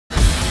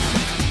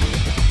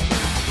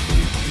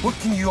What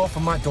can you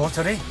offer my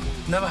daughter, eh?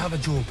 Never have a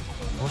job.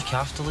 Look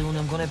after Leonie,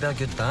 I'm going to be a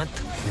good dad.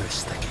 You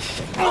sticky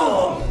shit.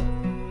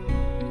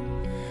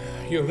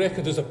 Your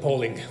record is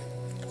appalling.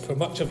 For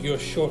much of your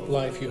short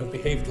life, you have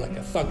behaved like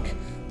a thug.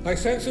 I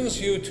sentence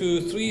you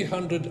to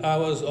 300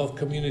 hours of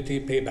community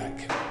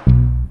payback.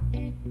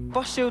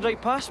 Bus sailed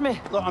right past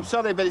me. Look, I'm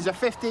sorry, but it's a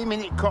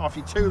 15-minute cut-off.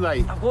 You're too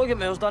late. I've got to get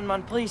my nails done,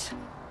 man, please.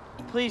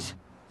 Please.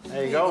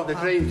 There you go, the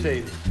dream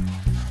team.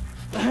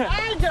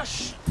 Hey, you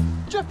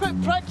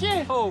stupid prick,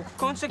 you! Oh,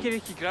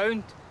 consecrated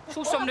ground.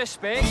 Show some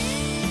respect.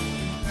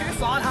 Too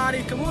far,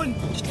 Harry, come on.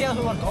 Just tell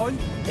who we're going.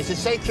 It's a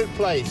sacred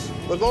place.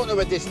 We're going to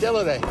a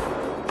distillery.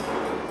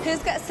 Who's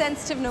got a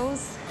sensitive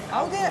nose?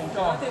 I'll get it.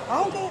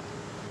 I'll get it.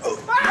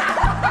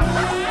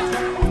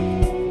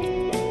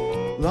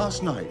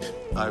 Last night,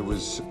 I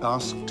was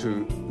asked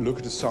to look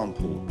at a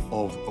sample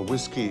of a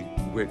whiskey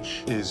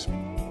which is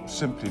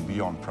simply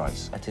beyond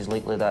price. It is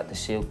likely that the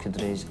sale could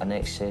raise an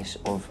excess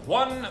of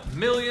 £1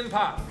 million.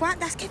 What?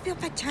 This could be a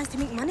big chance to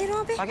make money,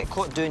 Robbie. If I get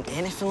caught doing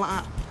anything like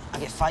that, I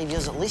get 5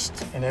 years at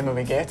least. And then when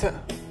we get it,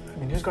 I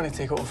mean, who's going to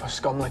take it over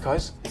scum like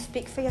us?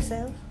 Speak for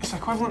yourself. It's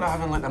equivalent to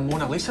having, like, the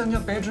Mona Lisa in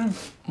your bedroom.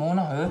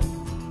 Mona who?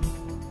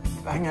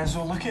 The thing is,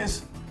 though, look at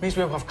us. May as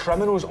well have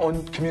criminals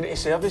on community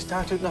service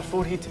tattooed on their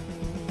forehead.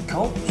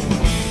 Cults?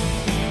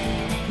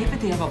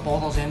 Nobody ever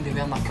bothers anybody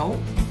wearing a cult.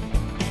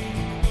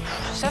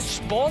 It's this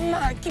spawn,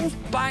 man. It keeps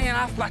banging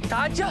off my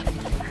tadger.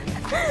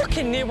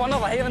 Fucking no one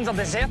of the heavens are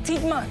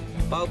deserted, man.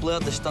 Bow Blair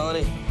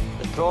Distillery,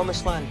 the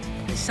promised land.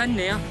 It's in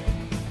there.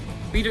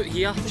 We're out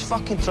here. Just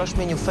fucking trust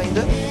me and you'll find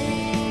out.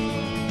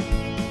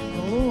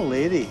 Hello,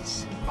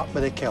 ladies. Up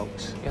with the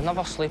kilts. You'll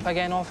never sleep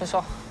again,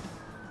 officer.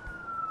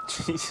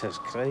 Jesus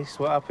Christ,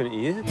 what happened to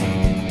you?